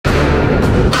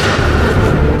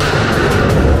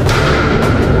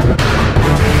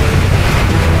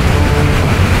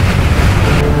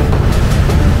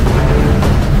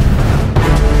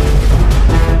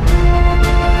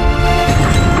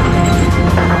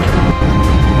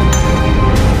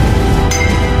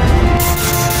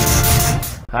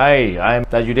Hi, I'm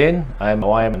Tajuddin. I'm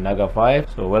Naga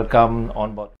 5. So welcome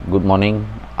on board. Good morning.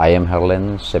 I am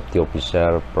Herlen, safety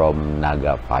officer from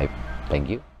Naga 5.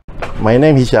 Thank you. My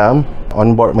name is Hisham,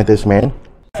 on board maintenance man.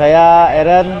 Saya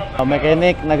Aaron,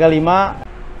 mekanik Naga 5.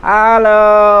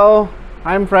 Hello,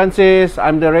 I'm Francis.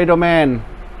 I'm the radio man.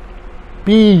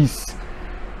 Peace.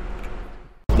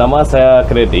 Nama saya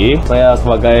Kredi. Saya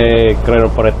sebagai crane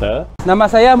operator. Nama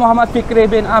saya Muhammad Fikri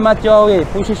bin Ahmad Jawi,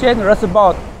 position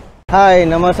roustabout. Hai,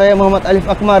 nama saya Muhammad Alif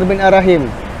Akmar bin Arahim.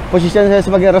 Posisi saya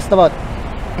sebagai roustabout.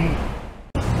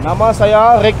 Nama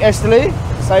saya Rick Ashley.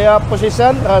 Saya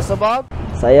position roustabout.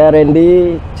 Saya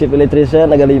Randy, chief electrician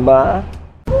Naga 5.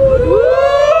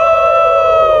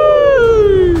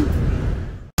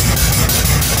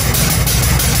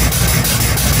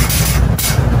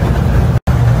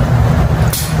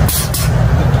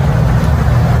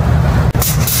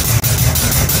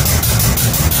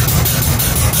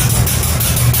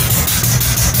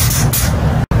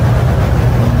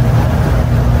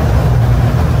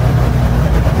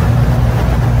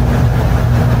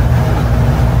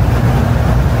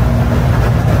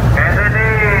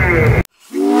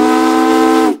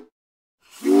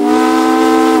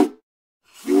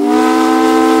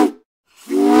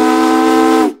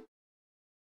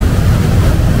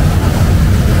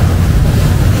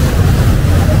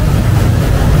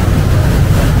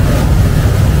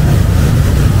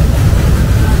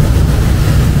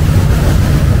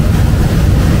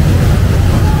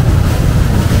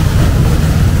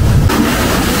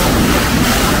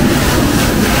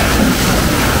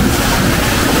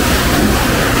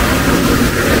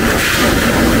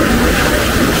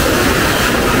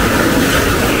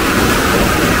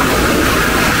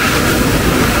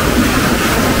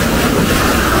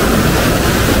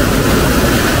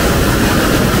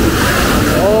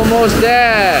 Almost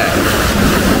there.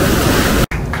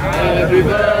 Happy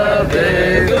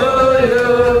birthday to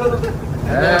you.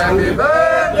 Happy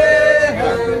birthday,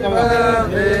 happy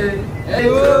birthday to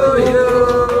you.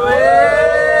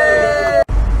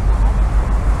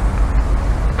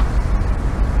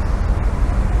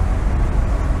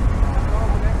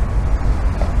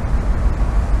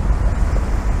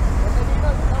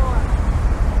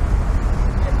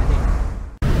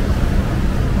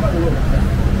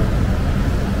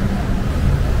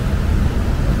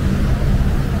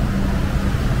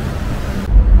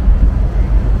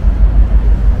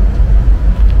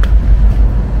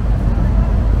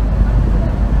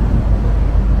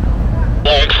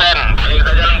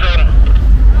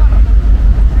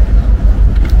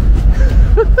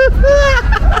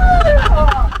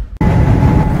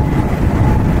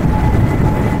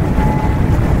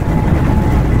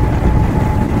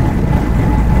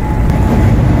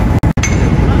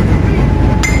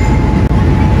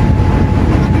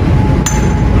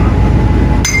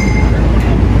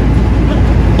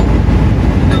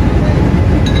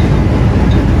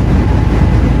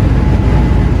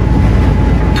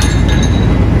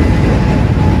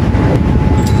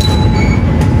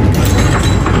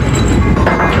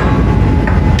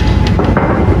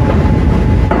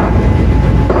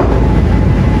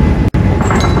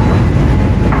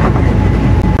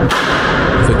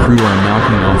 Crew are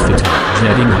knocking off the top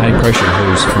jetting high pressure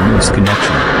hose for loose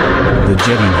connection. The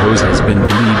jetting hose has been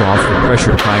bleed off the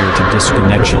pressure prior to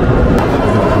disconnection.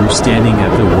 The crew standing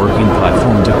at the working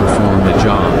platform to perform the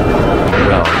job.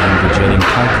 Well, and the jetting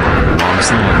pipeline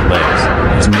alongside legs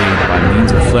is made by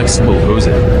means of flexible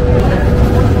hosing.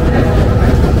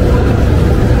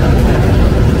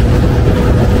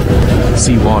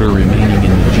 Seawater remaining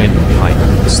in the jetting pipe,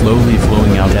 slowly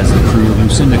flowing out as the crew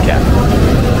loosen the cap.